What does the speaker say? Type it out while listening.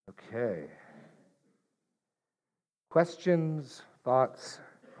Okay. Questions, thoughts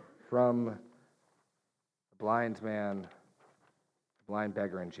from the blind man, the blind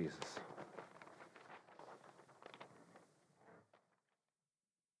beggar, and Jesus.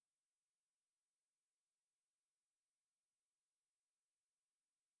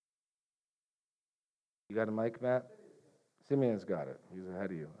 You got a mic, Matt? Simeon's got it. He's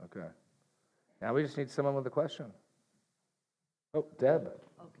ahead of you. Okay. Now we just need someone with a question. Oh, Deb.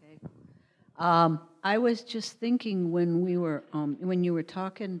 Okay. I was just thinking when you were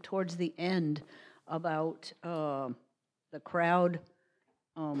talking towards the end about the crowd,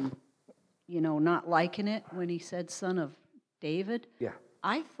 not liking it when he said "son of David." Yeah.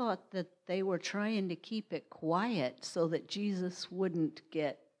 I thought that they were trying to keep it quiet so that Jesus wouldn't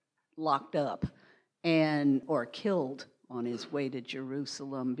get locked up or killed on his way to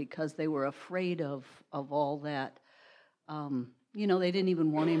Jerusalem because they were afraid of all that. They didn't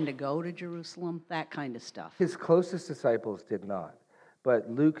even want him to go to Jerusalem, that kind of stuff. His closest disciples did not. But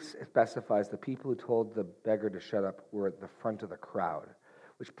Luke specifies the people who told the beggar to shut up were at the front of the crowd,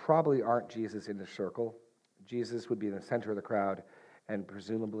 which probably aren't Jesus' inner circle. Jesus would be in the center of the crowd, and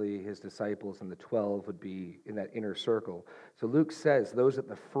presumably his disciples and the 12 would be in that inner circle. So Luke says those at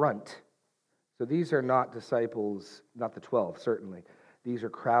the front, so these are not disciples, not the 12, certainly. These are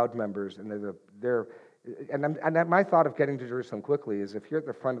crowd members, and my thought of getting to Jerusalem quickly is if you're at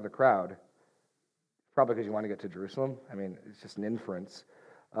the front of the crowd, probably because you want to get to Jerusalem. I mean, it's just an inference.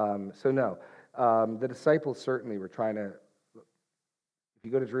 No. The disciples certainly were trying to, if you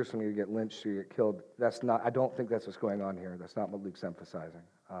go to Jerusalem, you get lynched or you get killed. I don't think that's what's going on here. That's not what Luke's emphasizing.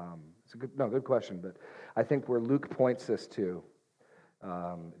 It's a good question, but I think where Luke points us to,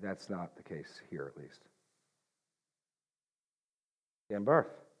 that's not the case here, at least. Dan Barth.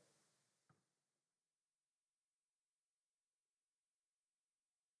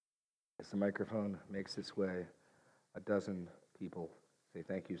 As the microphone makes its way, a dozen people say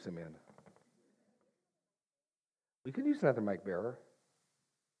thank you, Simeon. We could use another mic bearer.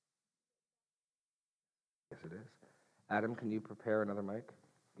 Yes, it is. Adam, can you prepare another mic?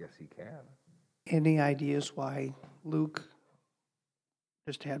 Yes, he can. Any ideas why Luke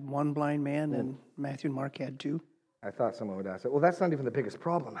just had one blind man and Matthew and Mark had two? I thought someone would ask that. Well, that's not even the biggest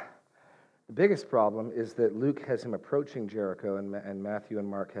problem. The biggest problem is that Luke has him approaching Jericho and Matthew and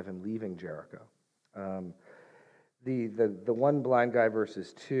Mark have him leaving Jericho. The one blind guy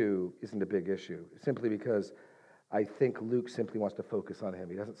versus two isn't a big issue, simply because I think Luke simply wants to focus on him.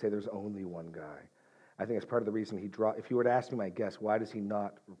 He doesn't say there's only one guy. I think it's part of the reason if you were to ask me my guess, why does he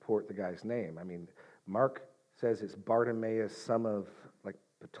not report the guy's name? I mean, Mark says it's Bartimaeus, son of,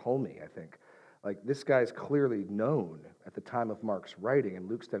 Ptolemy, I think. This guy's clearly known at the time of Mark's writing, and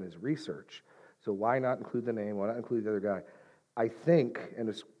Luke's done his research. So why not include the name? Why not include the other guy? I think, and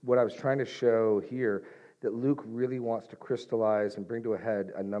it's what I was trying to show here, that Luke really wants to crystallize and bring to a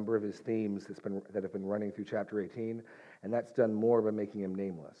head a number of his themes that have been running through chapter 18, and that's done more by making him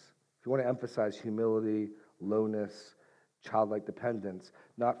nameless. If you want to emphasize humility, lowness, childlike dependence,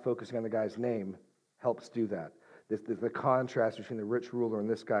 not focusing on the guy's name helps do that. The contrast between the rich ruler and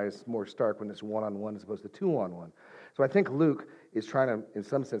this guy is more stark when it's one-on-one as opposed to two-on-one. So I think Luke is trying to, in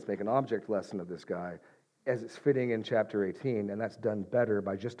some sense, make an object lesson of this guy as it's fitting in chapter 18, and that's done better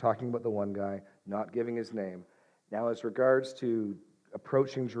by just talking about the one guy, not giving his name. Now, as regards to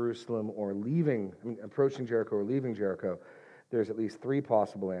approaching Jericho or leaving Jericho, there's at least three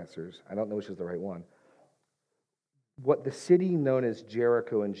possible answers. I don't know which is the right one. What the city known as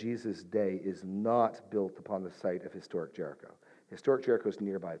Jericho in Jesus' day is not built upon the site of historic Jericho. Historic Jericho is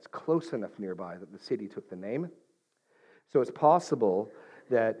nearby. It's close enough nearby that the city took the name. So it's possible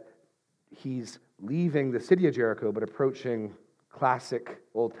that he's leaving the city of Jericho but approaching classic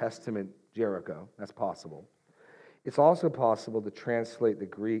Old Testament Jericho. That's possible. It's also possible to translate the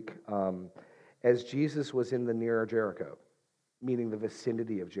Greek as Jesus was in the nearer Jericho, meaning the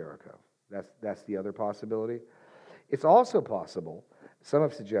vicinity of Jericho. That's the other possibility. It's also possible, some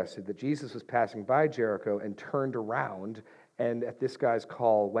have suggested, that Jesus was passing by Jericho and turned around and at this guy's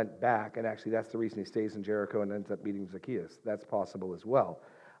call went back, and actually that's the reason he stays in Jericho and ends up meeting Zacchaeus. That's possible as well.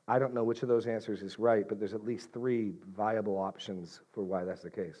 I don't know which of those answers is right, but there's at least three viable options for why that's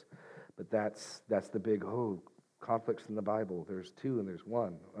the case. But that's the big, conflicts in the Bible. There's two and there's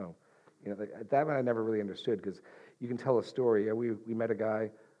one. That one I never really understood, because you can tell a story. Yeah, we met a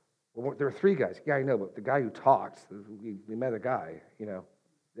guy. Well, there were three guys. Yeah, I know, but the guy who talks, we met a guy,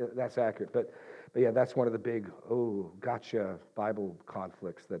 that's accurate. But yeah, that's one of the big, gotcha Bible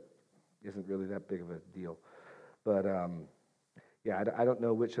conflicts that isn't really that big of a deal. But I don't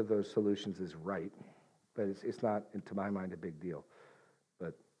know which of those solutions is right, but it's not, to my mind, a big deal.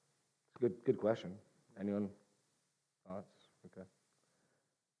 But Good question. Anyone? Thoughts? Okay.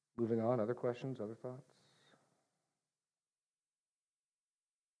 Moving on, other questions, other thoughts?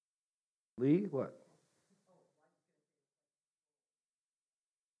 Lee, what?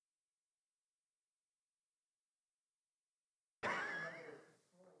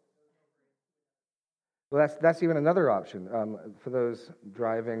 Well, that's even another option. For those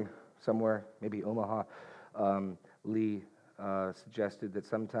driving somewhere, maybe Omaha, Lee suggested that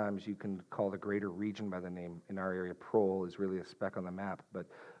sometimes you can call the greater region by the name. In our area, Prohl is really a speck on the map, but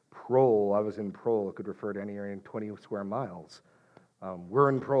Prohl, I was in Prohl, it could refer to any area in 20 square miles. We're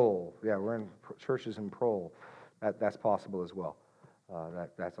in Prohl. Yeah, we're in churches in Prohl. That's possible as well.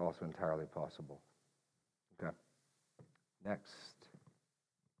 That's also entirely possible. Okay. Next.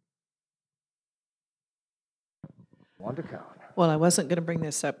 WandaCount. Well, I wasn't going to bring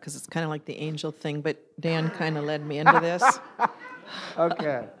this up because it's kind of like the angel thing, but Dan kind of led me into this.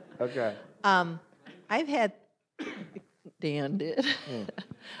 Okay. I've had, Dan did.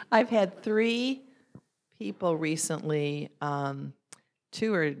 I've had 3 people recently,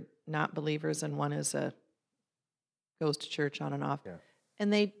 2 are not believers and one goes to church on and off. Yeah.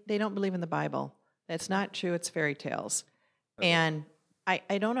 And they don't believe in the Bible. That's not true. It's fairy tales. Okay. And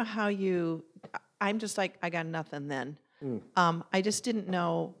I don't know how I'm just like, I got nothing then. I just didn't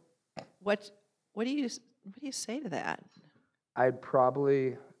know what do you say to that? I'd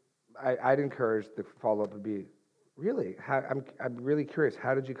encourage the follow-up would be, really, I'm really curious,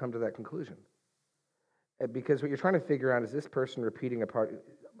 how did you come to that conclusion? Because what you're trying to figure out is this person repeating a part.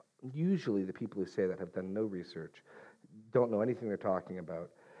 Usually the people who say that have done no research, don't know anything they're talking about,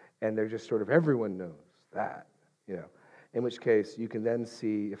 and they're just sort of, everyone knows that, in which case you can then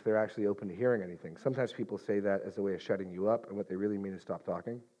see if they're actually open to hearing anything. Sometimes people say that as a way of shutting you up, and what they really mean is stop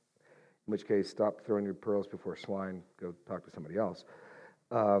talking, in which case stop throwing your pearls before swine, go talk to somebody else.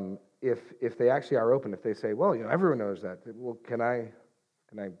 If they actually are open, if they say, well, everyone knows that, well, can I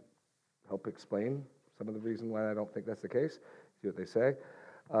help explain some of the reason why I don't think that's the case? See what they say.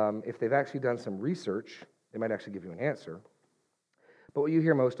 If they've actually done some research, they might actually give you an answer. But what you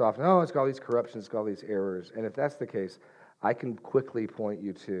hear most often, it's got all these corruptions, it's got all these errors. And if that's the case, I can quickly point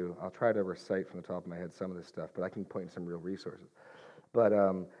you to, I'll try to recite from the top of my head some of this stuff, but I can point to some real resources. But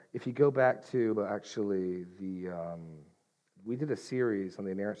if you go back to actually we did a series on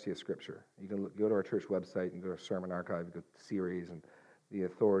the inerrancy of Scripture. You can go to our church website, and go to our sermon archive, you go to series and the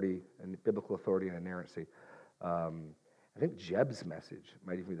authority and biblical authority and inerrancy. I think Jeb's message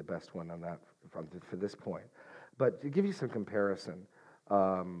might even be the best one on that for this point. But to give you some comparison,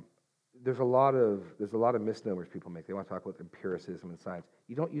 there's a lot of misnomers people make. They want to talk about empiricism in science.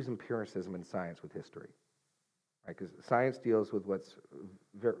 You don't use empiricism in science with history, right? Because science deals with what's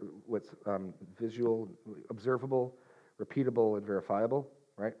visual, observable, repeatable, and verifiable,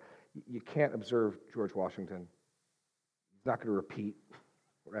 right? You can't observe George Washington. He's not going to repeat,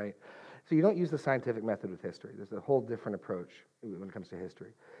 right? So you don't use the scientific method with history. There's a whole different approach when it comes to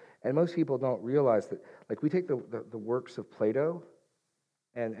history. And most people don't realize that, like we take the works of Plato,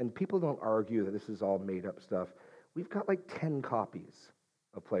 and people don't argue that this is all made up stuff. We've got like 10 copies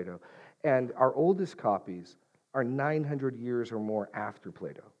of Plato. And our oldest copies are 900 years or more after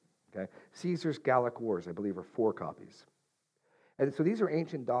Plato. Okay? Caesar's Gallic Wars, I believe, are 4 copies. And so these are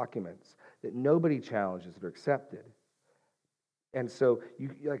ancient documents that nobody challenges, that are accepted. And so you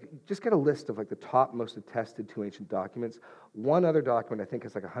just get a list of the top most attested to ancient documents. One other document I think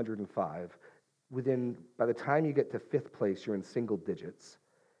is 105. By the time you get to 5th place, you're in single digits.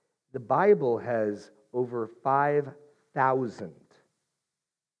 The Bible has over 5,000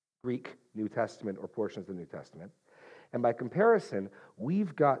 Greek New Testament or portions of the New Testament. And by comparison,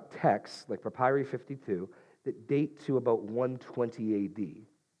 we've got texts like Papyri 52 that date to about 120 AD.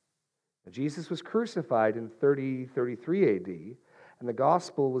 Now, Jesus was crucified in 33 AD, and the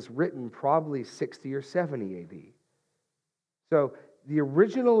gospel was written probably 60 or 70 AD. So the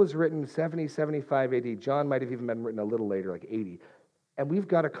original was written 70, 75 AD. John might have even been written a little later, like 80. And we've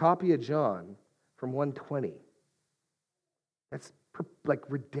got a copy of John from 120. That's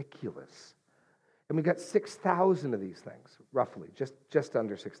ridiculous. And we've got 6,000 of these things, roughly, just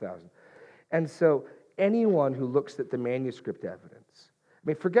under 6,000. And so anyone who looks at the manuscript evidence,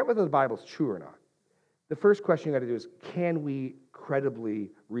 forget whether the Bible's true or not. The first question you got to do is, can we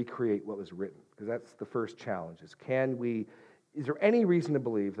credibly recreate what was written? Because that's the first challenge, is is there any reason to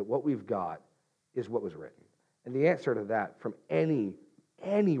believe that what we've got is what was written? And the answer to that from any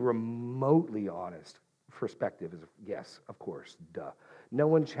remotely honest perspective is yes, of course, duh. No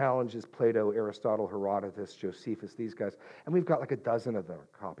one challenges Plato, Aristotle, Herodotus, Josephus, these guys. And we've got like a dozen of their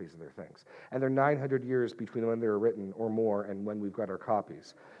copies of their things. And they're 900 years between when they were written or more and when we've got our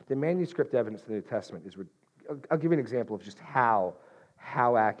copies. The manuscript evidence of the New Testament is, I'll give you an example of just how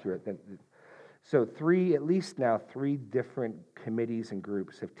accurate. So at least now, three different committees and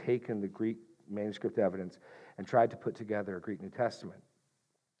groups have taken the Greek manuscript evidence and tried to put together a Greek New Testament.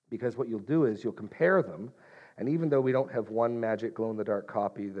 Because what you'll do is you'll compare them, and even though we don't have one magic glow-in-the-dark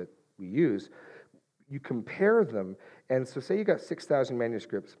copy that we use, you compare them, and so say you got 6,000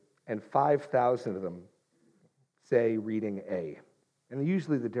 manuscripts, and 5,000 of them say reading A. And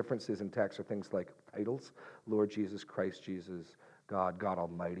usually the differences in text are things like titles, Lord Jesus, Christ Jesus, God, God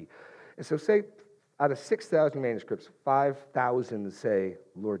Almighty. And so say out of 6,000 manuscripts, 5,000 say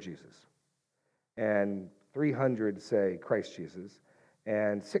Lord Jesus, and 300 say Christ Jesus,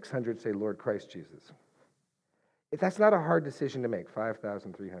 and 600 say Lord Christ Jesus. If that's not a hard decision to make,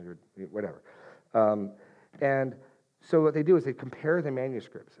 5,300, whatever. And so what they do is they compare the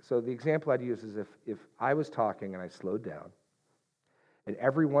manuscripts. So the example I'd use is if I was talking and I slowed down, and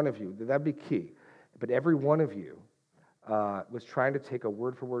every one of you, that'd be key, but every one of you was trying to take a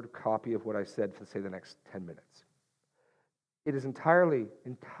word-for-word copy of what I said for, say, the next 10 minutes. It is entirely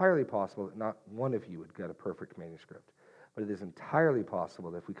possible that not one of you would get a perfect manuscript. But it is entirely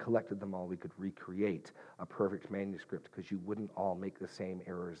possible that if we collected them all, we could recreate a perfect manuscript because you wouldn't all make the same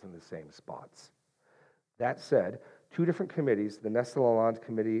errors in the same spots. That said, two different committees, the Nestle Lalande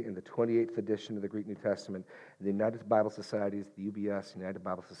Committee in the 28th edition of the Greek New Testament, and the United Bible Society's, the UBS, United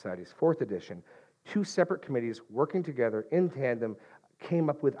Bible Society's 4th edition, two separate committees working together in tandem came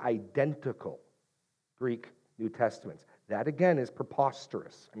up with identical Greek New Testaments. That, again, is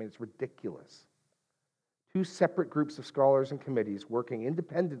preposterous. I mean, it's ridiculous. Two separate groups of scholars and committees working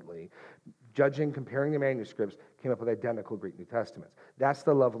independently, judging, comparing the manuscripts, came up with identical Greek New Testaments. That's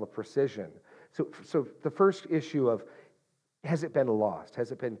the level of precision. So the first issue of, has it been lost?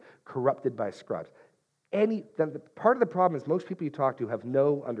 Has it been corrupted by scribes? Part of the problem is most people you talk to have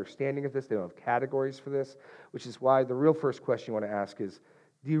no understanding of this. They don't have categories for this, which is why the real first question you want to ask is,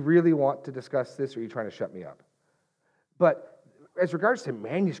 do you really want to discuss this, or are you trying to shut me up? But as regards to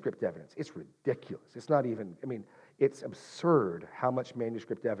manuscript evidence, it's ridiculous. It's not even, it's absurd how much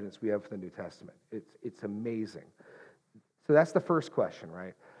manuscript evidence we have for the New Testament. It's amazing. So that's the first question,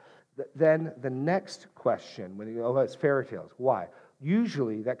 right? Then the next question, it's fairy tales. Why?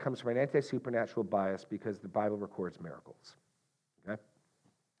 Usually that comes from an anti-supernatural bias because the Bible records miracles. Okay?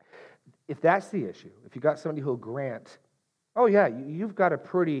 If that's the issue, if you got somebody who'll grant, oh yeah, you've got a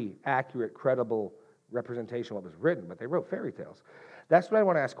pretty accurate, credible representation of what was written, but they wrote fairy tales. That's when I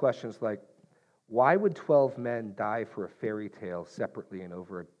want to ask questions like, why would 12 men die for a fairy tale separately in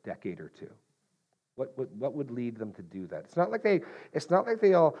over a decade or two? What would lead them to do that? It's not like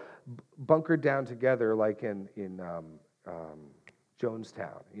they all bunkered down together like in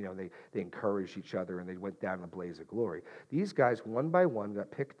Jonestown. They encouraged each other and they went down in a blaze of glory. These guys, one by one,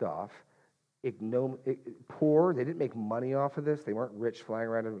 got picked off. Poor. They didn't make money off of this. They weren't rich, flying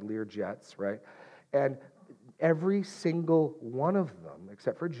around in Lear jets, right? And every single one of them,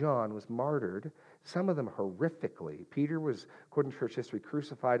 except for John, was martyred, some of them horrifically. Peter was, according to church history,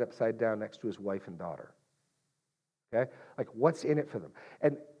 crucified upside down next to his wife and daughter. Okay? Like, what's in it for them?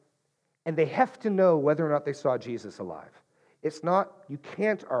 And they have to know whether or not they saw Jesus alive. It's not, you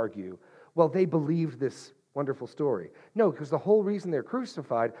can't argue, well, they believed this wonderful story. No, because the whole reason they're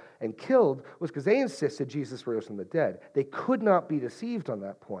crucified and killed was because they insisted Jesus rose from the dead. They could not be deceived on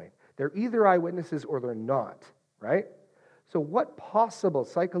that point. They're either eyewitnesses or they're not, right? So what possible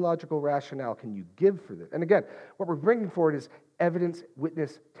psychological rationale can you give for this? And again, what we're bringing forward is evidence,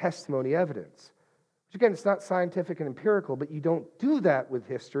 witness, testimony evidence. Which again, it's not scientific and empirical, but you don't do that with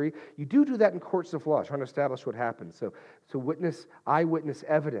history. You do that in courts of law, trying to establish what happened. So eyewitness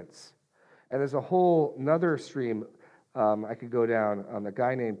evidence. And there's a whole another stream I could go down. A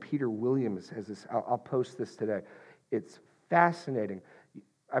guy named Peter Williams has this. I'll post this today. It's fascinating.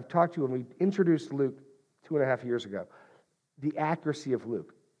 I've talked to you when we introduced Luke 2.5 years ago, the accuracy of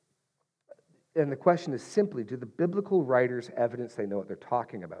Luke. And the question is simply, do the biblical writers evidence they know what they're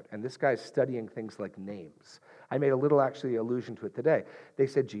talking about? And this guy's studying things like names. I made a little, actually, allusion to it today. They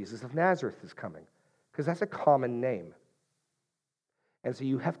said Jesus of Nazareth is coming, because that's a common name. And so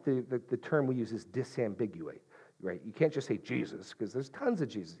you have to, the term we use is disambiguate, right? You can't just say Jesus, because there's tons of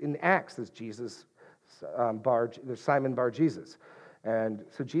Jesus. In Acts, there's Jesus, there's Simon Bar Jesus. And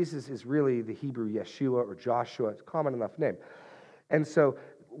so Jesus is really the Hebrew Yeshua or Joshua. It's a common enough name. And so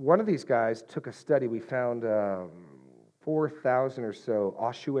one of these guys took a study. We found 4,000 or so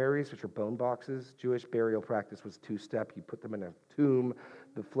ossuaries, which are bone boxes. Jewish burial practice was two-step. You put them in a tomb,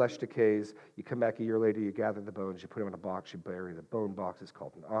 the flesh decays, you come back a year later, you gather the bones, you put them in a box, you bury the bone box. It's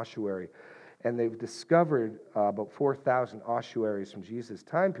called an ossuary. And they've discovered about 4,000 ossuaries from Jesus'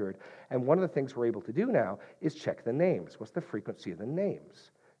 time period. And one of the things we're able to do now is check the names. What's the frequency of the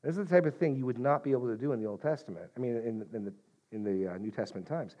names? This is the type of thing you would not be able to do in the Old Testament, in the New Testament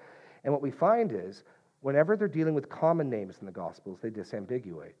times. And what we find is, whenever they're dealing with common names in the Gospels, they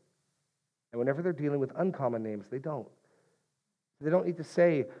disambiguate. And whenever they're dealing with uncommon names, they don't. They don't need to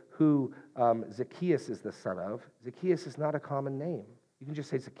say who Zacchaeus is the son of. Zacchaeus is not a common name. You can just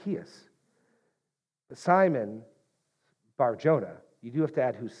say Zacchaeus. But Simon Bar-Jonah, you do have to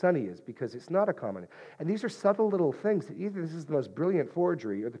add whose son he is because it's not a common name. And these are subtle little things that either this is the most brilliant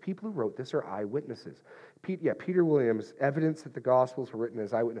forgery or the people who wrote this are eyewitnesses. Peter Williams, evidence that the Gospels were written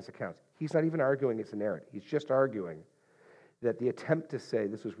as eyewitness accounts. He's not even arguing it's inerrant. He's just arguing that the attempt to say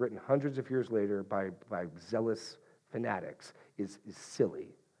this was written hundreds of years later by zealous fanatics is silly.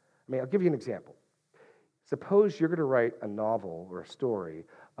 I mean, I'll give you an example. Suppose you're going to write a novel or a story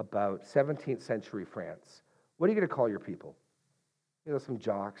about 17th century France. What are you going to call your people? You'll have some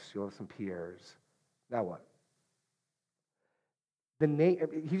Jacques, you'll have some Pierres. Now what?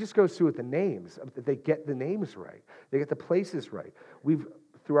 He just goes through with the names. They get the names right. They get the places right. We've,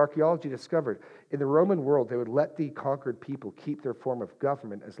 through archaeology, discovered in the Roman world, they would let the conquered people keep their form of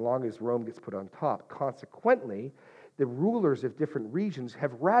government as long as Rome gets put on top. Consequently, the rulers of different regions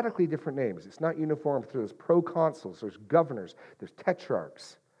have radically different names. It's not uniform. There's proconsuls, there's governors, there's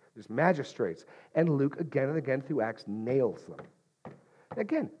tetrarchs, there's magistrates. And Luke, again and again through Acts, nails them.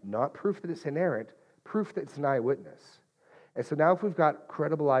 Again, not proof that it's inerrant, proof that it's an eyewitness. And so now if we've got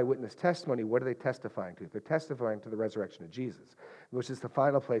credible eyewitness testimony, what are they testifying to? They're testifying to the resurrection of Jesus, which is the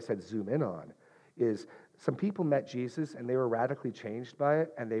final place I'd zoom in on, is some people met Jesus and they were radically changed by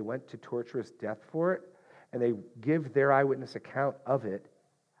it and they went to torturous death for it and they give their eyewitness account of it.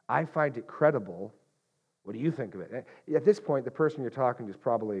 I find it credible. What do you think of it? At this point, the person you're talking to is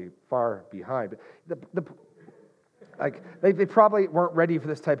probably far behind. But they probably weren't ready for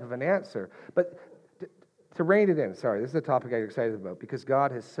this type of an answer. But to rein it in, sorry, this is a topic I get excited about because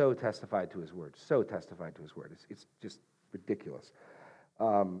God has so testified to his word, It's just ridiculous.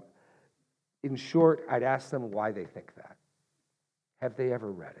 In short, I'd ask them why they think that. Have they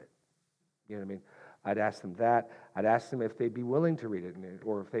ever read it? You know what I mean? I'd ask them that. I'd ask them if they'd be willing to read it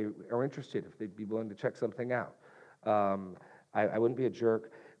or if they are interested, if they'd be willing to check something out. I wouldn't be a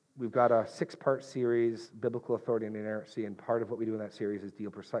jerk. We've got a 6-part series, Biblical Authority and Inerrancy, and part of what we do in that series is deal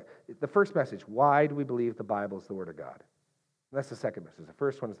precise. The first message, why do we believe the Bible is the Word of God? And that's the second message. The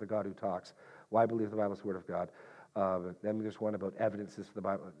first one is the God who talks. Why believe the Bible is the Word of God? Then there's one about evidences for the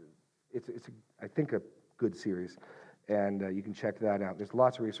Bible. It's I think, a good series, and you can check that out. There's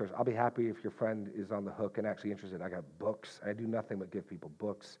lots of resources. I'll be happy if your friend is on the hook and actually interested. I got books. I do nothing but give people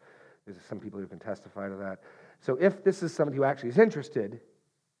books. There's some people who can testify to that. So if this is somebody who actually is interested,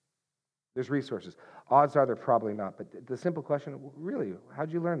 there's resources. Odds are they're probably not. But the simple question, really,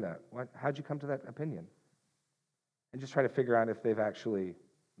 how'd you learn that? How'd you come to that opinion? And just try to figure out if they've actually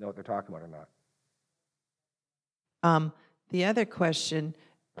know what they're talking about or not. The other question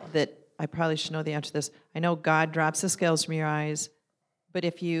that I probably should know the answer to this, I know God drops the scales from your eyes, but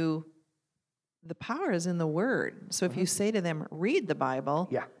the power is in the Word. So if you say to them, read the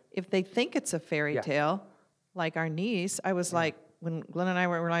Bible, if they think it's a fairy tale, like our niece, I was like, when Glenn and I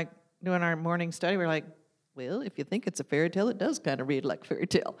were like doing our morning study, we were like, well, if you think it's a fairy tale, it does kind of read like fairy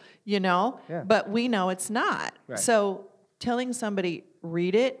tale, you know? Yeah. But we know it's not. Right. So telling somebody,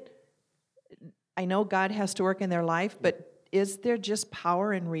 read it, I know God has to work in their life, but is there just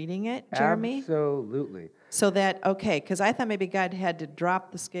power in reading it, Jeremy? Absolutely. So that, okay, because I thought maybe God had to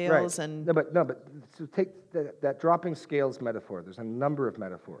drop the scales and... No, but so take that dropping scales metaphor. There's a number of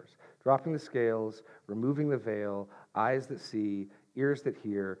metaphors. Dropping the scales, removing the veil, eyes that see, ears that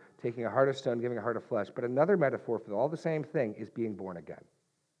hear, taking a heart of stone, giving a heart of flesh. But another metaphor for all the same thing is being born again,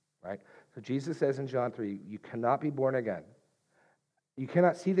 right? So Jesus says in John 3, you cannot be born again. You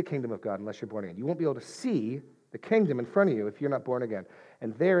cannot see the kingdom of God unless you're born again. You won't be able to see the kingdom in front of you if you're not born again.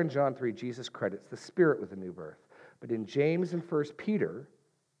 And there in John 3, Jesus credits the Spirit with a new birth. But in James and 1 Peter,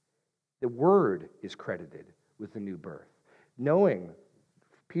 the Word is credited with the new birth. Knowing,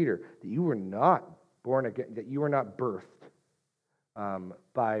 Peter, that you were not born again, that you were not birthed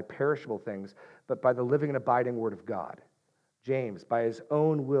by perishable things, but by the living and abiding Word of God. James, by his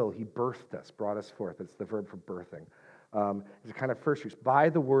own will, he birthed us, brought us forth. It's the verb for birthing. It's a kind of first use, by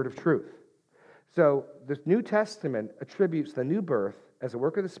the word of truth. So the New Testament attributes the new birth as a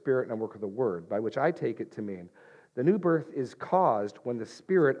work of the Spirit and a work of the Word, by which I take it to mean The new birth is caused when the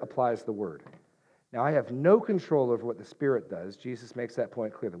Spirit applies the word. Now, I have no control over what the Spirit does. Jesus makes that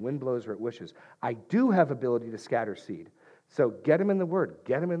point clear. The wind blows where it wishes. I do have ability to scatter seed. So get him in the word,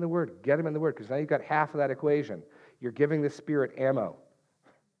 get him in the word, get him in the word, because now you've got half of that equation. You're giving the Spirit ammo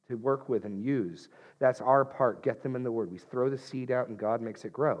to work with and use. That's our part. Get them in the word. We throw the seed out and God makes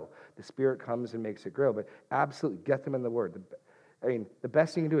it grow. The Spirit comes and makes it grow. But absolutely, get them in the word. The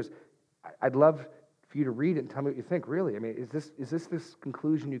best thing you can do is, I'd love for you to read it and tell me what you think, really. I mean, is this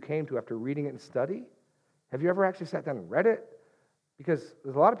conclusion you came to after reading it in study? Have you ever actually sat down and read it? Because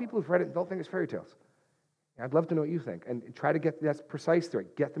there's a lot of people who've read it and don't think it's fairy tales. I'd love to know what you think. And try to get that's precise there.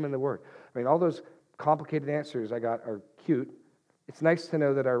 Get them in the word. I mean, all those complicated answers I got are cute. It's nice to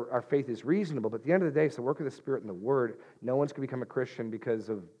know that our faith is reasonable, but at the end of the day, it's the work of the Spirit and the Word. No one's going to become a Christian because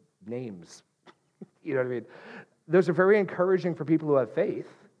of names. You know what I mean? Those are very encouraging for people who have faith,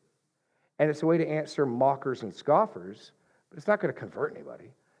 and it's a way to answer mockers and scoffers, but it's not going to convert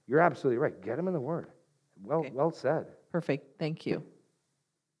anybody. You're absolutely right. Get them in the Word. Well said. Perfect. Thank you.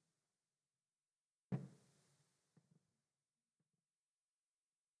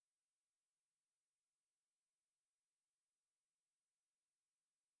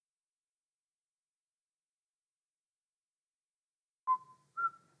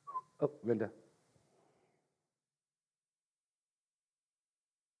 Oh, Linda.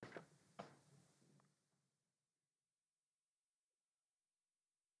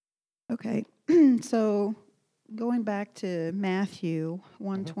 Okay, so going back to Matthew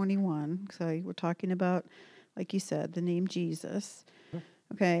 121, so we're talking about, like you said, the name Jesus.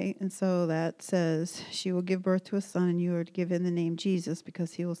 Okay, and so that says, she will give birth to a son, and you are to give him the name Jesus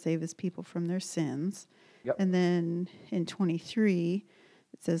because he will save his people from their sins. Yep. And then in 23,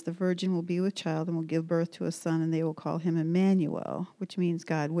 it says, the virgin will be with child and will give birth to a son, and they will call him Emmanuel, which means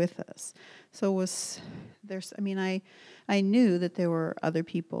God with us. So I knew that there were other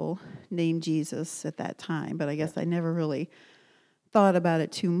people named Jesus at that time, but I guess I never really thought about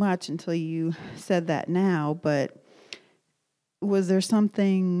it too much until you said that now. But was there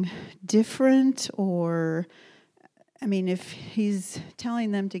something different? Or, I mean, if he's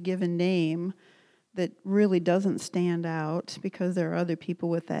telling them to give a name that really doesn't stand out because there are other people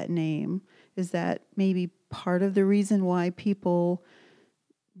with that name, is that maybe part of the reason why people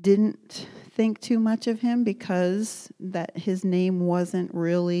didn't think too much of him, because that his name wasn't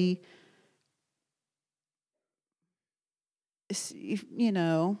really,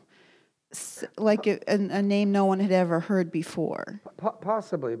 like a name no one had ever heard before?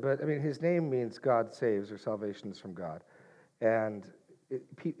 Possibly, but I mean, his name means God saves, or salvation is from God. And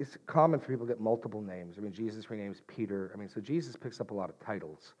it's common for people to get multiple names. I mean, Jesus renames Peter. I mean, so Jesus picks up a lot of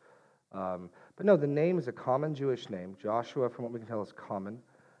titles. But no, the name is a common Jewish name. Joshua, from what we can tell, is common.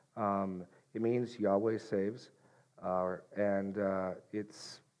 It means Yahweh saves. And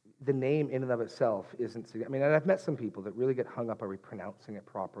it's the name in and of itself isn't. I mean, and I've met some people that really get hung up on pronouncing it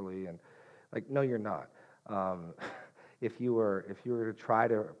properly, and like, no, you're not. If you were to try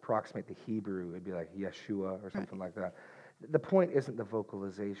to approximate the Hebrew, it'd be like Yeshua or something like that. The point isn't the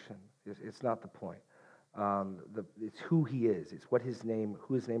vocalization. It's not the point. It's who he is. It's who his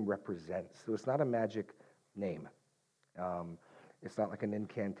name represents. So it's not a magic name. It's not like an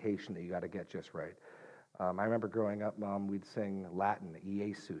incantation that you got to get just right. I remember growing up, we'd sing Latin,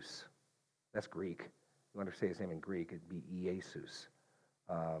 Iesus. That's Greek. You want to say his name in Greek, it'd be Iesus.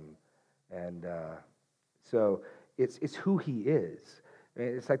 So it's who he is.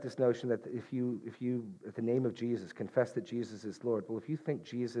 It's like this notion that if you, at the name of Jesus, confess that Jesus is Lord. Well, if you think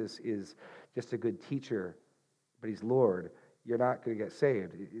Jesus is just a good teacher, but he's Lord, you're not going to get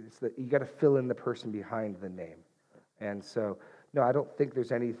saved. It's that you got to fill in the person behind the name. And so, no, I don't think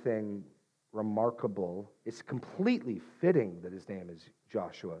there's anything remarkable. It's completely fitting that his name is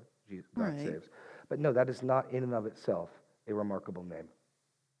Joshua, Jesus, God saves. But no, that is not in and of itself a remarkable name.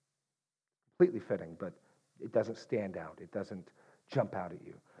 Completely fitting, but it doesn't stand out. It doesn't jump out at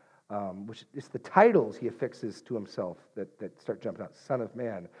you. Which is the titles he affixes to himself that start jumping out. Son of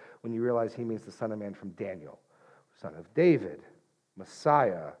Man, when you realize he means the Son of Man from Daniel. Son of David,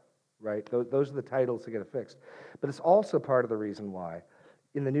 Messiah, right? Those are the titles that get affixed. But it's also part of the reason why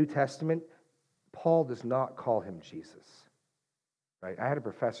in the New Testament, Paul does not call him Jesus, right? I had a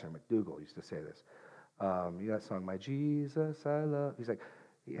professor, McDougall, used to say this. You know that song, My Jesus I Love? He's like,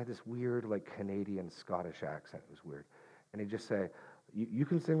 he had this weird, like, Canadian Scottish accent. It was weird. And he'd just say, you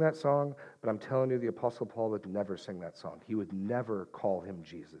can sing that song, but I'm telling you, the Apostle Paul would never sing that song. He would never call him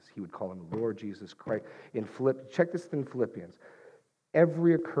Jesus. He would call him Lord Jesus Christ. Check this in Philippians.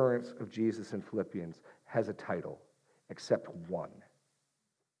 Every occurrence of Jesus in Philippians has a title, except one.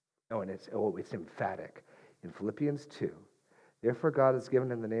 Oh, and it's emphatic. In Philippians 2, therefore God has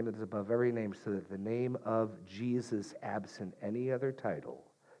given him the name that is above every name, so that the name of Jesus, absent any other title,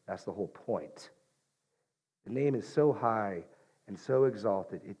 that's the whole point. The name is so high and so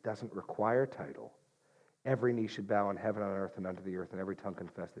exalted, it doesn't require title. Every knee should bow in heaven, on earth, and under the earth, and every tongue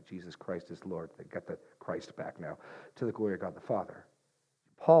confess that Jesus Christ is Lord. They got the Christ back now, to the glory of God the Father.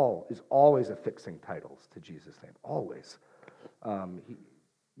 Paul is always affixing titles to Jesus' name, always.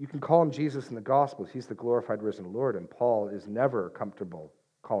 You can call him Jesus in the Gospels. He's the glorified, risen Lord, and Paul is never comfortable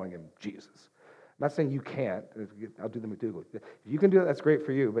calling him Jesus. I'm not saying you can't. I'll do the McDougal. If you can do it, that's great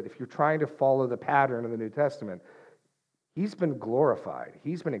for you, but if you're trying to follow the pattern of the New Testament, he's been glorified.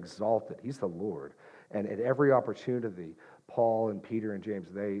 He's been exalted. He's the Lord. And at every opportunity, Paul and Peter and James,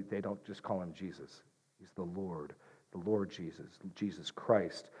 they don't just call him Jesus. He's the Lord Jesus, Jesus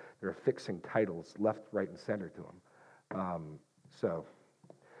Christ. They're affixing titles left, right, and center to him. So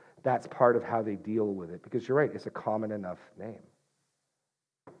that's part of how they deal with it. Because you're right, it's a common enough name.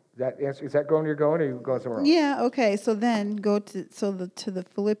 Is that going where you're going, or are you going somewhere else? Yeah, okay. So then go to the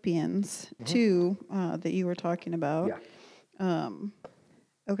Philippians 2 that you were talking about. Yeah.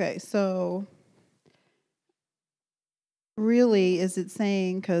 Okay, so really, is it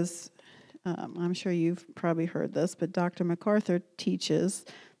saying, because I'm sure you've probably heard this, but Dr. MacArthur teaches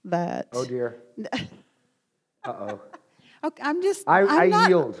that. Oh, dear. Uh-oh. Okay, I'm I not,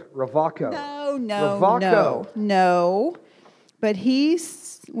 yield. Ravaco. No. But he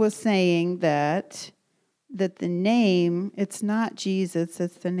was saying that the name, it's not Jesus,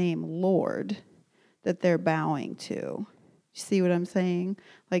 it's the name Lord that they're bowing to. You see what I'm saying?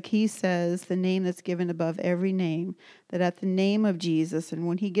 Like he says, the name that's given above every name, that at the name of Jesus, and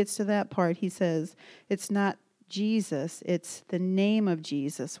when he gets to that part, he says, it's not Jesus, it's the name of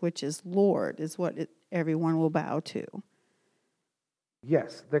Jesus, which is Lord, is what everyone will bow to.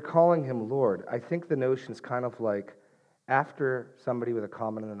 Yes, they're calling him Lord. I think the notion is kind of like after somebody with a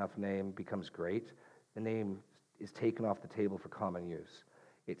common enough name becomes great, the name is taken off the table for common use.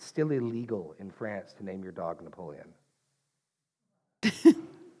 It's still illegal in France to name your dog Napoleon.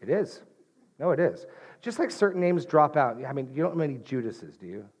 It is. No, it is. Just like certain names drop out. I mean, you don't know many Judases, do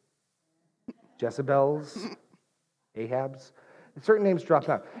you? Jezebels, Ahabs. Certain names drop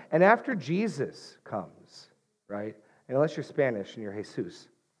out. And after Jesus comes, right, and unless you're Spanish and you're Jesus,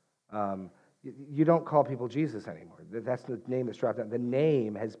 you don't call people Jesus anymore. That's the name that's dropped out. The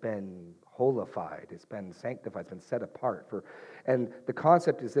name has been holified. It's been sanctified. It's been set apart. And the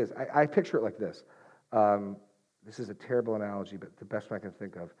concept is this. I picture it like this. This is a terrible analogy, but the best one I can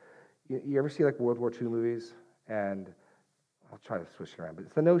think of. You ever see like World War II movies? And I'll try to switch it around. But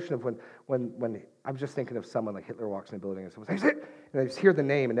it's the notion of when I'm just thinking of someone like Hitler walks in a building and someone says, "Hey!" and they just hear the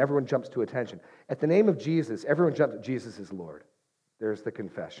name and everyone jumps to attention. At the name of Jesus, everyone jumps. Jesus is Lord. There's the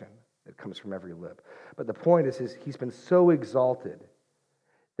confession that comes from every lip. But the point is he's been so exalted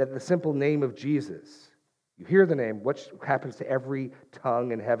that the simple name of Jesus, you hear the name, what happens to every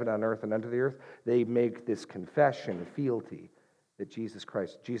tongue in heaven, on earth, and under the earth? They make this confession, fealty, that Jesus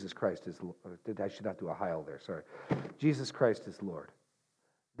Christ is, I should not do a Heil there, sorry. Jesus Christ is Lord.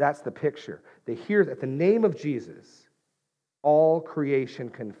 That's the picture. They hear that the name of Jesus, all creation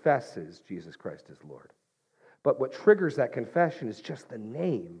confesses Jesus Christ is Lord. But what triggers that confession is just the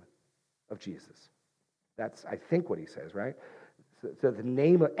name of Jesus. That's, I think, what he says, right? So at the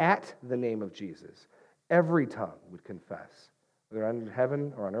name of Jesus, every tongue would confess, whether in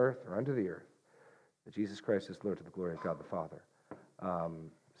heaven or on earth or under the earth, that Jesus Christ is Lord, to the glory of God the Father.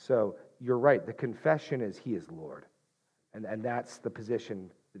 So you're right. The confession is he is Lord. And that's the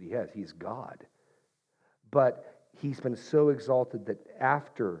position that he has. He's God. But he's been so exalted that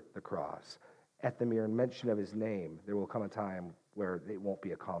after the cross, at the mere mention of his name, there will come a time where it won't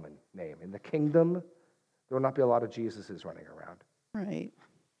be a common name. In the kingdom, there will not be a lot of Jesuses running around. Right.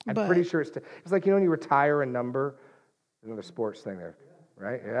 I'm pretty sure it's like, when you retire a number, another sports thing there,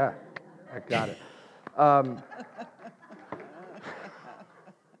 right? Yeah, I got it.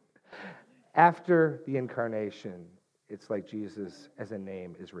 After the incarnation, it's like Jesus as a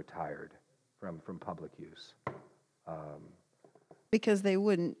name is retired from public use. Because they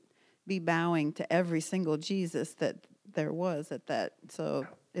wouldn't be bowing to every single Jesus that there was at that. So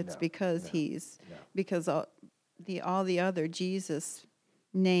it's because all the other Jesus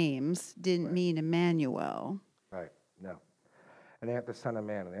names didn't mean Emmanuel. Right, no. And they aren't the Son of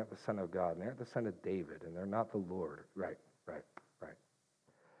Man, and they aren't the Son of God, and they aren't the Son of David, and they're not the Lord. Right.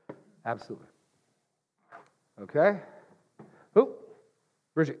 Absolutely. Okay. Who?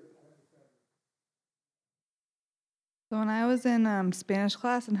 Bridget. So when I was in Spanish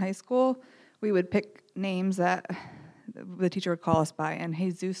class in high school, we would pick names that the teacher would call us by, and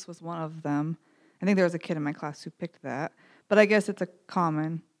Jesus was one of them. I think there was a kid in my class who picked that. But I guess it's a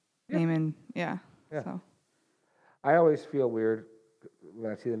common name, and Yeah. so. I always feel weird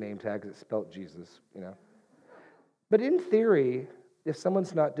when I see the name tag because it's spelt Jesus, But in theory, if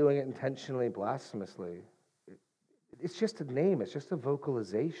someone's not doing it intentionally, blasphemously, it's just a name. It's just a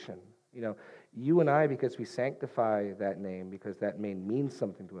vocalization. You and I, because we sanctify that name, because that name means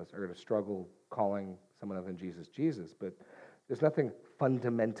something to us, are going to struggle calling someone other than Jesus, Jesus. But there's nothing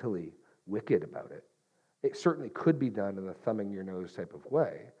fundamentally wicked about it. It certainly could be done in a thumbing your nose type of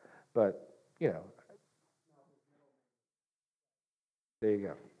way, but, there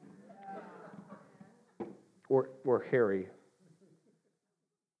you go. Or Harry,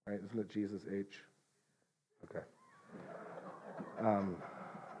 right? Isn't it Jesus H? Okay.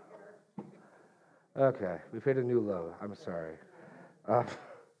 Okay, we've hit a new low. I'm sorry.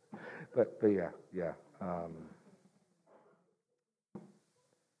 But yeah.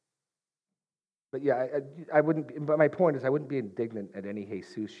 But yeah, I wouldn't. But my point is, I wouldn't be indignant at any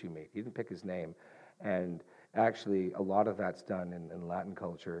Jesus you meet. He didn't pick his name, and actually, a lot of that's done in Latin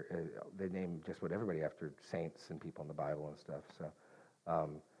culture. They name just about everybody after saints and people in the Bible and stuff. So,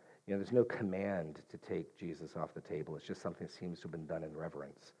 there's no command to take Jesus off the table. It's just something that seems to have been done in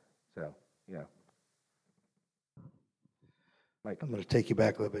reverence. So, Mike. I'm going to take you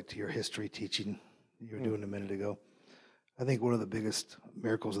back a little bit to your history teaching you were doing a minute ago. I think one of the biggest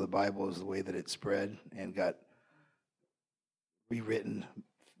miracles of the Bible is the way that it spread and got rewritten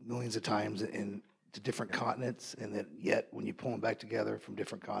millions of times to different continents, and that yet when you pull them back together from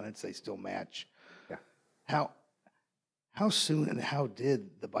different continents, they still match. Yeah. How soon and how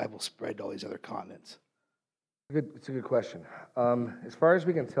did the Bible spread to all these other continents? It's a good question. As far as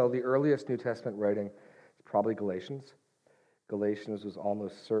we can tell, the earliest New Testament writing is probably Galatians. Galatians was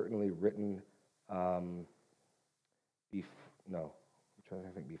almost certainly written before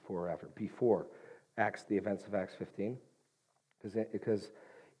or after? Before the events of Acts 15. Because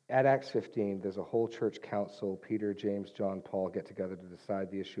at Acts 15, there's a whole church council. Peter, James, John, Paul get together to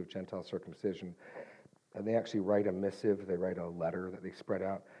decide the issue of Gentile circumcision. And they actually write a missive, they write a letter that they spread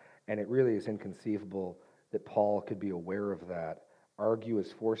out. And it really is inconceivable that Paul could be aware of that, argue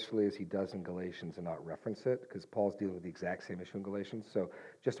as forcefully as he does in Galatians and not reference it, because Paul's dealing with the exact same issue in Galatians. So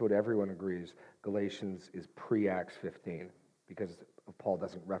just about everyone agrees, Galatians is pre-Acts 15, because Paul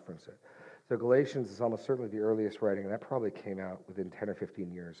doesn't reference it. So Galatians is almost certainly the earliest writing, and that probably came out within 10 or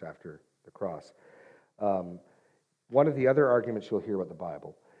 15 years after the cross. One of the other arguments you'll hear about the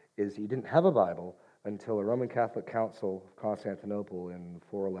Bible is you didn't have a Bible until the Roman Catholic Council of Constantinople in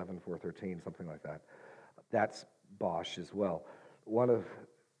 411, 413, something like that. That's bosh as well.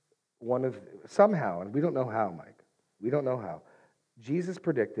 Somehow, and we don't know how, Mike, we don't know how, Jesus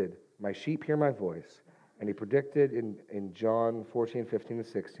predicted, my sheep hear my voice, and he predicted in John 14, 15, and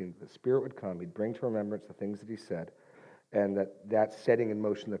 16, the Spirit would come, he'd bring to remembrance the things that he said, and that's setting in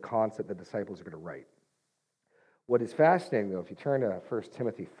motion the concept that disciples are going to write. What is fascinating, though, if you turn to 1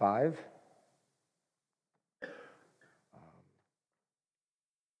 Timothy 5,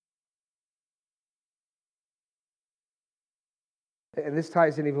 and this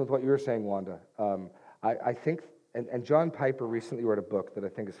ties in even with what you were saying, Wanda. I think, and John Piper recently wrote a book that I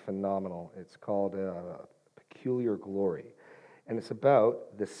think is phenomenal. It's called Peculiar Glory. And it's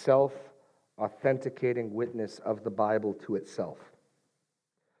about the self-authenticating witness of the Bible to itself.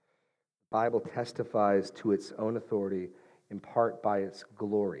 The Bible testifies to its own authority in part by its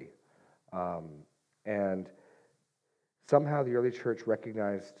glory. And somehow the early church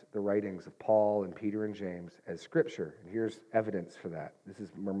recognized the writings of Paul and Peter and James as Scripture. And here's evidence for that. This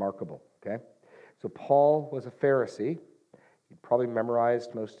is remarkable, okay? So Paul was a Pharisee. He'd probably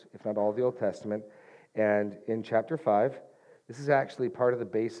memorized most, if not all, of the Old Testament. And in chapter 5, this is actually part of the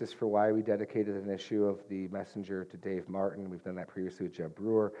basis for why we dedicated an issue of the Messenger to Dave Martin. We've done that previously with Jeb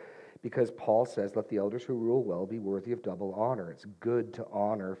Brewer. Because Paul says, let the elders who rule well be worthy of double honor. It's good to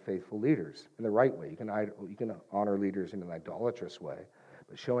honor faithful leaders in the right way. You can honor leaders in an idolatrous way,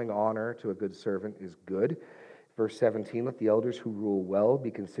 but showing honor to a good servant is good. Verse 17, let the elders who rule well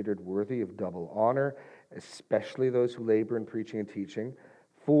be considered worthy of double honor, especially those who labor in preaching and teaching.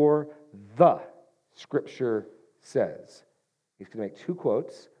 For the Scripture says. He's going to make two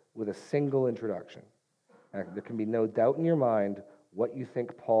quotes with a single introduction. Now, there can be no doubt in your mind what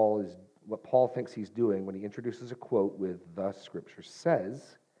Paul thinks he's doing when he introduces a quote with the Scripture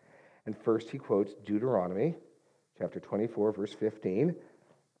says. And first he quotes Deuteronomy chapter 24, verse 15.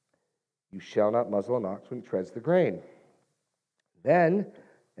 You shall not muzzle an ox when it treads the grain. Then,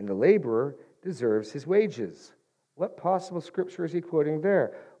 and the laborer deserves his wages. What possible scripture is he quoting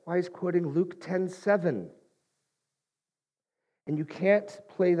there? Why, he's quoting Luke 10:7. And you can't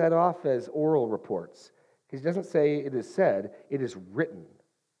play that off as oral reports, because he doesn't say it is said, it is written.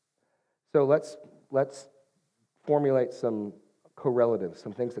 So let's formulate some correlatives,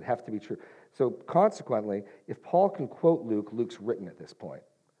 some things that have to be true. So consequently, if Paul can quote Luke, Luke's written at this point.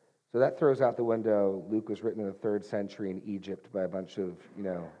 So that throws out the window, Luke was written in the 3rd century in Egypt by a bunch of,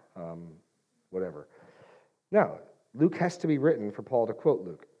 whatever. No, Luke has to be written for Paul to quote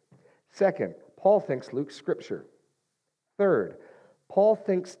Luke. Second, Paul thinks Luke's scripture. Third, Paul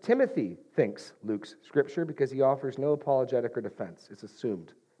thinks Timothy thinks Luke's scripture because he offers no apologetic or defense. It's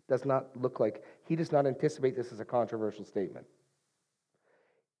assumed. Does not look like, he does not anticipate this as a controversial statement.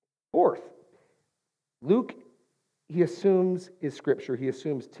 Fourth, Luke, he assumes is scripture. He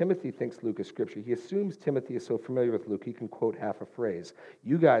assumes Timothy thinks Luke is scripture. He assumes Timothy is so familiar with Luke, he can quote half a phrase.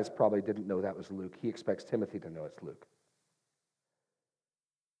 You guys probably didn't know that was Luke. He expects Timothy to know it's Luke.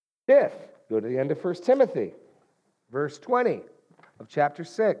 Fifth, go to the end of 1 Timothy, verse 20 of chapter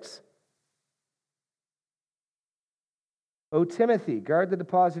 6. O Timothy, guard the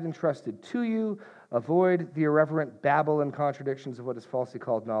deposit entrusted to you. Avoid the irreverent babble and contradictions of what is falsely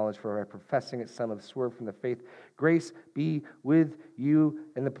called knowledge, for by professing it some have swerved from the faith. Grace be with you,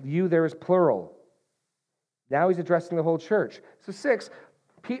 and the you there is plural. Now he's addressing the whole church. So 6,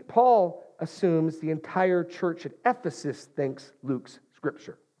 Paul assumes the entire church at Ephesus thinks Luke's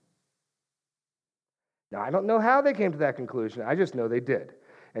scripture. Now, I don't know how they came to that conclusion. I just know they did.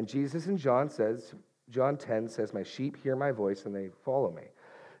 And Jesus in John 10 says, my sheep hear my voice and they follow me.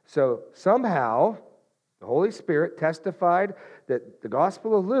 So somehow, the Holy Spirit testified that the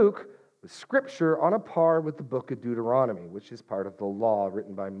Gospel of Luke was scripture on a par with the book of Deuteronomy, which is part of the law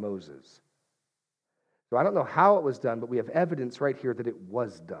written by Moses. So I don't know how it was done, but we have evidence right here that it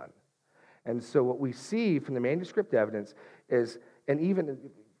was done. And so what we see from the manuscript evidence is, and even,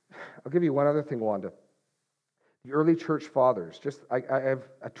 I'll give you one other thing, Wanda. The early church fathers, I have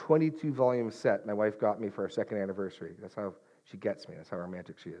a 22-volume set my wife got me for our 2nd anniversary. That's how she gets me. That's how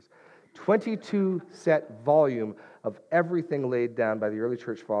romantic she is. 22-set volume of everything laid down by the early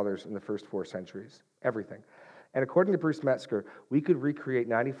church fathers in the first 4 centuries. Everything. And according to Bruce Metzger, we could recreate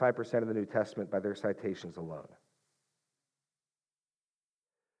 95% of the New Testament by their citations alone.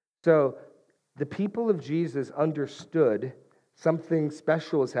 So the people of Jesus understood something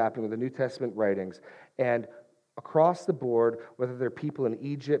special was happening with the New Testament writings, and across the board, whether they're people in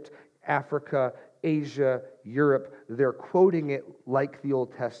Egypt, Africa, Asia, Europe, they're quoting it like the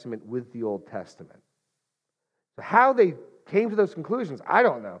Old Testament with the Old Testament. So how they came to those conclusions, I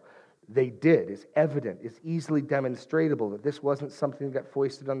don't know. They did. It's evident. It's easily demonstrable that this wasn't something that got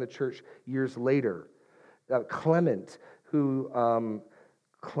foisted on the church years later. Clement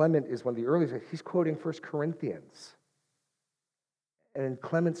is one of the earliest, he's quoting 1 Corinthians. And in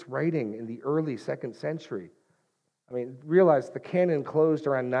Clement's writing in the early 2nd century, realize the canon closed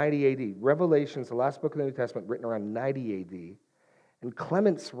around 90 AD. Revelation's the last book of the New Testament, written around 90 AD. And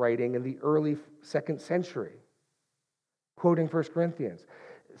Clement's writing in the early 2nd century, quoting 1 Corinthians.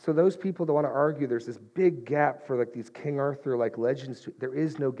 So those people that want to argue there's this big gap for like these King Arthur-like legends, there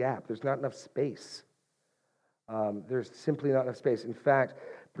is no gap. There's not enough space. There's simply not enough space. In fact,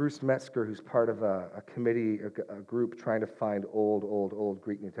 Bruce Metzger, who's part of a committee, a group trying to find old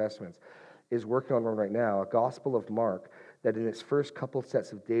Greek New Testaments, is working on one right now, a Gospel of Mark, that in its first couple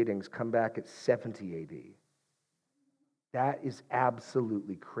sets of datings come back at 70 AD. That is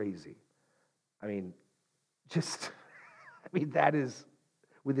absolutely crazy. That is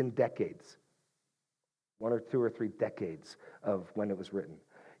within decades. 1 or 2 or 3 decades of when it was written.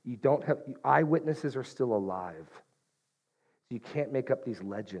 You don't have, eyewitnesses are still alive. So you can't make up these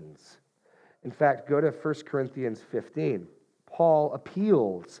legends. In fact, go to 1 Corinthians 15. Paul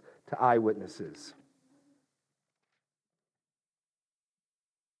appeals to eyewitnesses.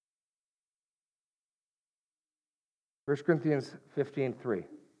 First Corinthians 15:3.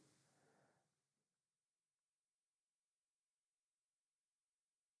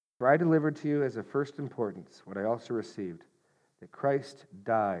 For I delivered to you as of first importance what I also received, that Christ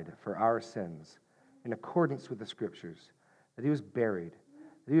died for our sins in accordance with the Scriptures, that he was buried,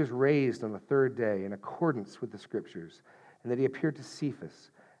 that he was raised on the 3rd day in accordance with the Scriptures, and that he appeared to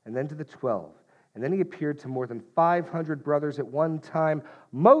Cephas, and then to the 12. And then he appeared to more than 500 brothers at one time,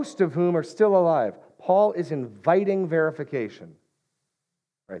 most of whom are still alive. Paul is inviting verification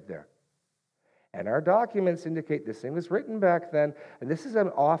right there. And our documents indicate this thing was written back then, and this is an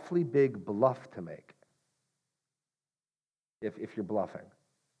awfully big bluff to make, if you're bluffing.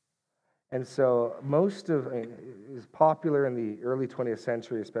 And so it was popular in the early 20th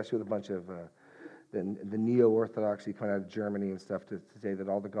century, especially with a bunch of the neo-orthodoxy coming out of Germany and stuff, to say that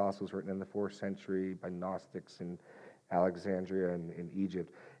all the Gospels were written in the 4th century by Gnostics and Alexandria and in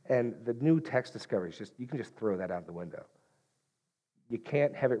Egypt. And the new text discoveries, you can just throw that out the window. You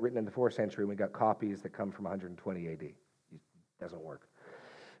can't have it written in the 4th century, and we got copies that come from 120 AD. It doesn't work.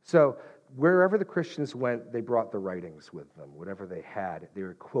 So wherever the Christians went, they brought the writings with them, whatever they had. They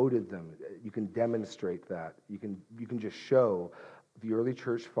quoted them. You can demonstrate that. You can just show the early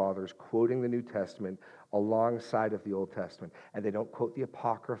church fathers quoting the New Testament alongside of the Old Testament. And they don't quote the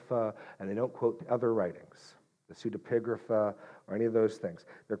Apocrypha, and they don't quote the other writings, the pseudepigrapha, or any of those things.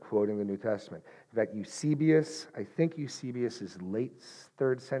 They're quoting the New Testament. In fact, Eusebius, I think Eusebius is late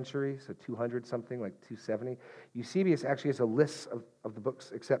 3rd century, so 200 something, like 270. Eusebius actually has a list of the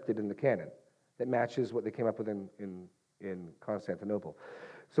books accepted in the canon that matches what they came up with in Constantinople.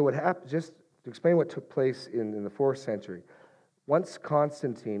 So what happened, just to explain what took place in the 4th century, once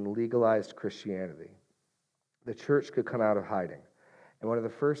Constantine legalized Christianity, the church could come out of hiding. And one of the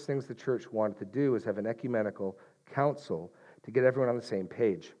first things the church wanted to do was have an ecumenical council to get everyone on the same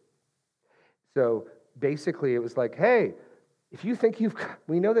page. So basically it was like, hey, if you think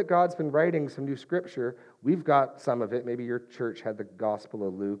we know that God's been writing some new scripture, we've got some of it. Maybe your church had the Gospel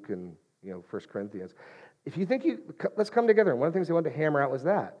of Luke and 1 Corinthians. If you think let's come together. And one of the things they wanted to hammer out was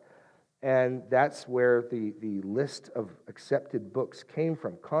that. And that's where the list of accepted books came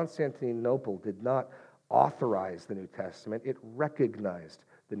from. Constantinople did not authorize the New Testament. It recognized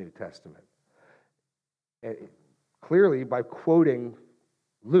the New Testament. And clearly, by quoting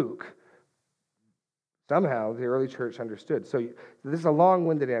Luke, somehow the early church understood. So this is a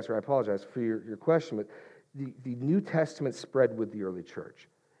long-winded answer. I apologize for your question, but the New Testament spread with the early church.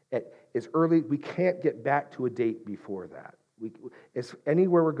 It's early. We can't get back to a date before that. It's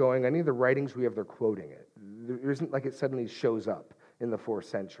anywhere we're going, any of the writings we have, they're quoting it. There isn't like it suddenly shows up in the 4th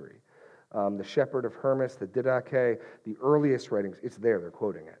century. The Shepherd of Hermas, the Didache, the earliest writings, it's there, they're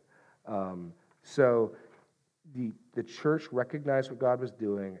quoting it. So the church recognized what God was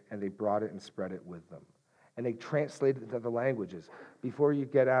doing, and they brought it and spread it with them. And they translated it into the languages. Before you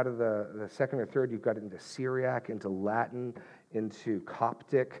get out of the 2nd or 3rd, you've got it into Syriac, into Latin, into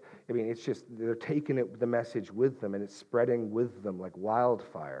Coptic. I mean, it's just, they're taking the message with them, and it's spreading with them like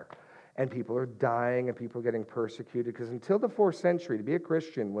wildfire. And people are dying, and people are getting persecuted, because until the 4th century, to be a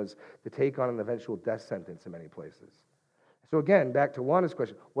Christian was to take on an eventual death sentence in many places. So again, back to Wanda's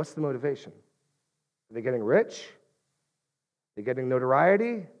question, what's the motivation? Are they getting rich? Are they getting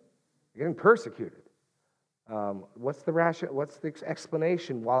notoriety? They're getting persecuted. What's the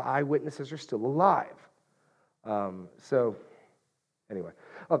explanation while eyewitnesses are still alive? So anyway,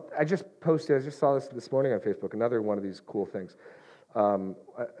 I just saw this morning on Facebook, another one of these cool things.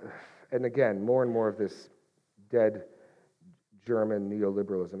 And again, more and more of this dead German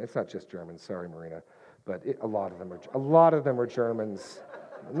neoliberalism. It's not just Germans, sorry, Marina, but a lot of them are Germans.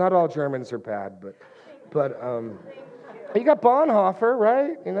 Not all Germans are bad, but you got Bonhoeffer,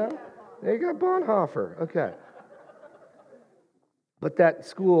 right? You got Bonhoeffer. Okay. But that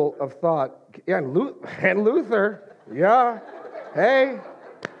school of thought, yeah, and Luther, yeah, hey,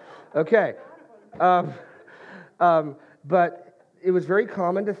 okay. But it was very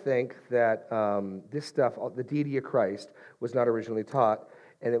common to think that this stuff, the deity of Christ, was not originally taught,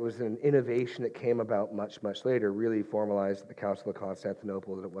 and it was an innovation that came about much, much later, really formalized at the Council of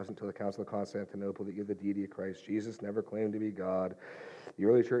Constantinople, that it wasn't until the Council of Constantinople that you have the deity of Christ. Jesus never claimed to be God. The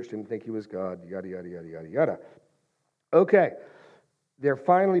early church didn't think he was God, yada, yada, yada, yada, yada. Okay, they're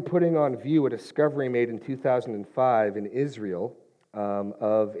finally putting on view a discovery made in 2005 in Israel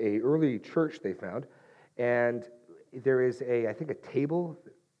of a early church they found, and there is I think a table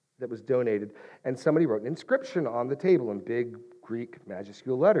that was donated, and somebody wrote an inscription on the table in big Greek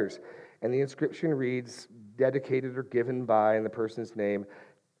majuscule letters, and the inscription reads, dedicated or given by, in the person's name,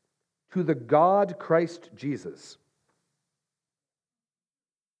 to the God Christ Jesus.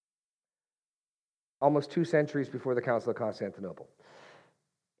 Almost 2 centuries before the Council of Constantinople.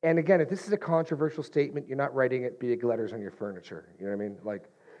 And again, if this is a controversial statement, you're not writing it big letters on your furniture. You know what I mean? Like,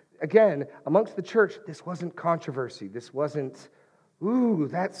 again, amongst the church, this wasn't controversy. This wasn't, ooh,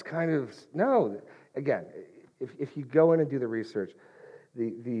 that's kind of, no. Again, if you go in and do the research,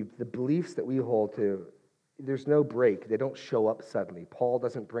 the beliefs that we hold to, there's no break. They don't show up suddenly. Paul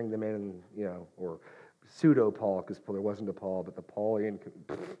doesn't bring them in, or pseudo-Paul, because there wasn't a Paul, but the Paulian,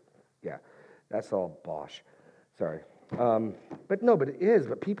 yeah, that's all bosh. Sorry. But it is,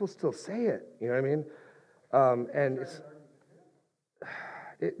 but people still say it, you know what I mean? And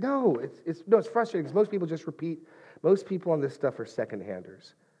it's frustrating because most people just repeat. Most people on this stuff are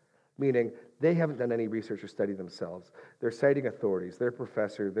second-handers, meaning They haven't done any research or study themselves. They're citing authorities, their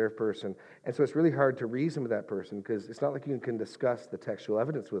professor, their person. And so it's really hard to reason with that person because it's not like you can discuss the textual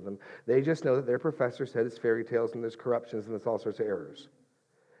evidence with them. They just know that their professor said it's fairy tales and there's corruptions and there's all sorts of errors.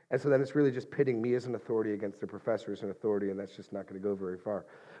 And so then it's really just pitting me as an authority against the professor as an authority, and that's just not going to go very far.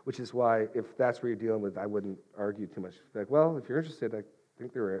 Which is why, if that's what you're dealing with, I wouldn't argue too much. Like, well, if you're interested, I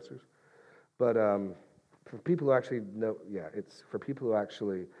think there are answers. But for people who actually know, it's for people who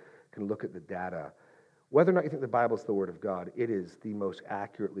actually can look at the data. Whether or not you think the Bible is the Word of God, it is the most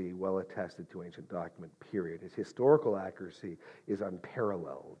accurately well-attested to ancient document, period. Its historical accuracy is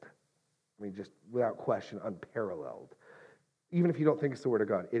unparalleled. I mean, just without question, unparalleled. Even if you don't think it's the Word of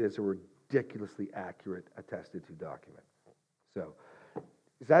God, it is a ridiculously accurate, attested to document. So,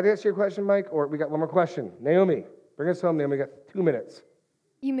 does that answer your question, Mike? Or we got one more question. Naomi, bring us home, Naomi. We got 2 minutes.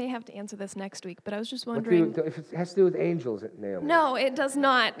 You may have to answer this next week, but I was just wondering. If it has to do with angels, Naomi. No, it does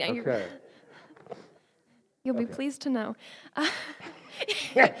not. Okay. You'll be pleased to know.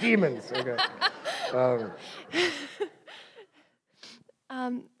 Demons. Okay.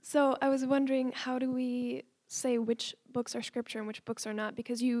 So I was wondering, how do we say which books are scripture and which books are not?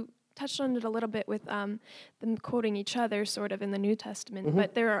 Because you touched on it a little bit with them quoting each other sort of in the New Testament,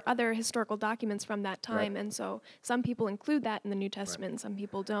 but there are other historical documents from that time, and so some people include that in the New Testament and some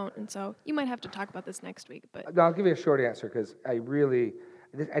people don't, and so you might have to talk about this next week. But No, I'll give you a short answer because I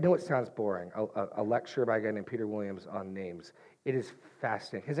know it sounds boring. A lecture by a guy named Peter Williams on names. It is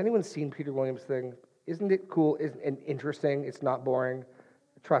fascinating. Has anyone seen Peter Williams' thing? Isn't it cool? Isn't it interesting? It's not boring.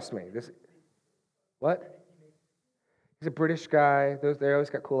 Trust me. What? He's a British guy. They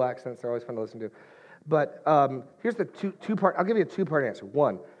always got cool accents. They're always fun to listen to. But here's the two-part. I'll give you a two-part answer.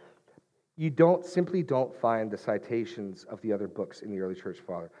 One, you simply don't find the citations of the other books in the early church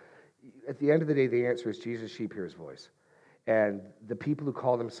father. At the end of the day, the answer is Jesus' sheep hear his voice. And the people who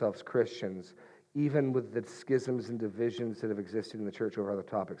call themselves Christians, even with the schisms and divisions that have existed in the church over other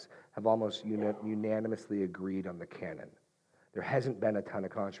topics, have almost unanimously agreed on the canon. There hasn't been a ton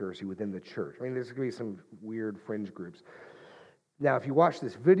of controversy within the church. I mean, there's going to be some weird fringe groups. Now, if you watch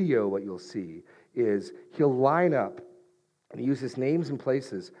this video, what you'll see is he'll line up and he uses names and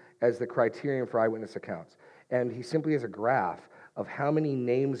places as the criterion for eyewitness accounts. And he simply has a graph of how many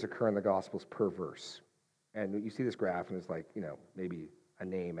names occur in the Gospels per verse. And you see this graph, and it's like, maybe a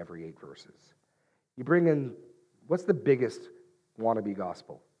name every 8 verses. You bring in, what's the biggest wannabe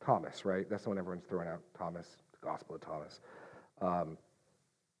gospel? Thomas, right? That's the one everyone's throwing out. Thomas, the Gospel of Thomas. How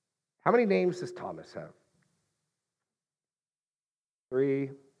many names does Thomas have?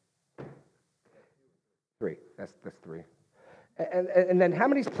 3. 3. That's 3. And then how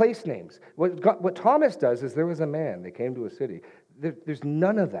many place names? What Thomas does is there was a man. They came to a city. There's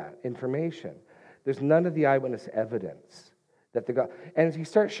none of that information. There's none of the eyewitness evidence that and he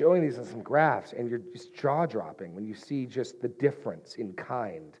starts showing these in some graphs, and you're just jaw-dropping when you see just the difference in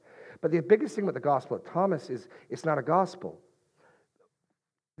kind. But the biggest thing about the Gospel of Thomas is it's not a gospel.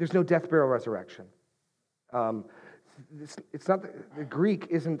 There's no death, burial, resurrection. It's not the Greek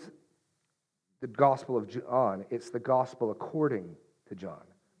isn't the Gospel of John. It's the Gospel according to John.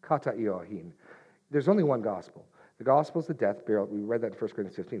 Kata Iohin. There's only one gospel. The gospel is the death, burial. We read that in 1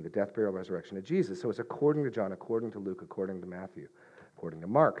 Corinthians 15, the death, burial, resurrection of Jesus. So it's according to John, according to Luke, according to Matthew, according to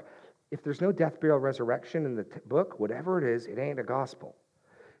Mark. If there's no death, burial, resurrection in the book, whatever it is, it ain't a gospel.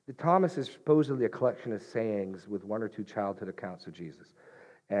 The Thomas is supposedly a collection of sayings with 1 or 2 childhood accounts of Jesus.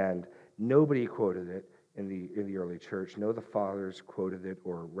 And nobody quoted it in the early church. No, the fathers quoted it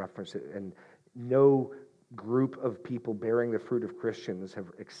or referenced it. And no group of people bearing the fruit of Christians have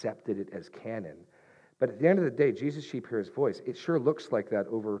accepted it as canon. But at the end of the day, Jesus' sheep hear his voice. It sure looks like that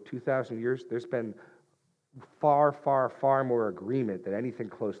over 2,000 years. There's been far, far, far more agreement than anything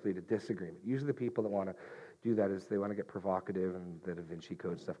closely to disagreement. Usually the people that want to do that is they want to get provocative and the Da Vinci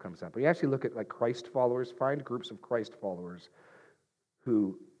Code stuff comes up. But you actually look at like Christ followers, find groups of Christ followers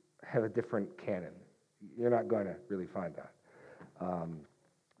who have a different canon. You're not going to really find that.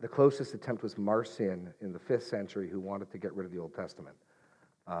 The closest attempt was Marcion in the 5th century who wanted to get rid of the Old Testament.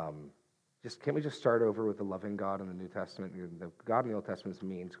 Can't we just start over with the loving God in the New Testament? The God in the Old Testament is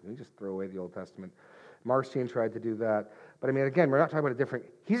mean, so can we just throw away the Old Testament? Marcion tried to do that. But I mean, again, we're not talking about a different...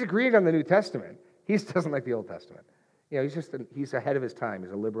 He's agreeing on the New Testament. He just doesn't like the Old Testament. He's ahead of his time.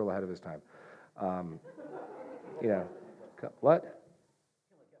 He's a liberal ahead of his time. What?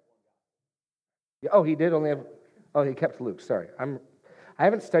 Oh, he did only have... Oh, he kept Luke. Sorry. I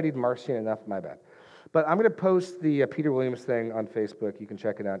haven't studied Marcion enough. My bad. But I'm going to post the Peter Williams thing on Facebook. You can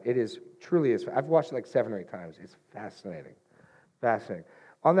check it out. It truly is. I've watched it like 7 or 8 times. It's fascinating. Fascinating.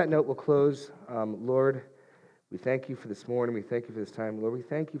 On that note, we'll close. Lord, We thank you for this morning. We thank you for this time. Lord, we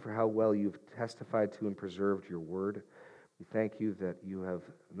thank you for how well you've testified to and preserved your word. We thank you that you have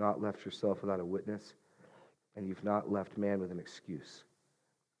not left yourself without a witness, and you've not left man with an excuse.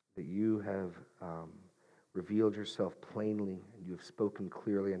 That you have revealed yourself plainly, and you have spoken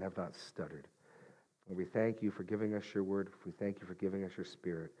clearly and have not stuttered. And we thank you for giving us your word. We thank you for giving us your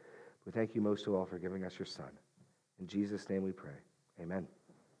spirit. We thank you most of all for giving us your Son. In Jesus' name we pray. Amen.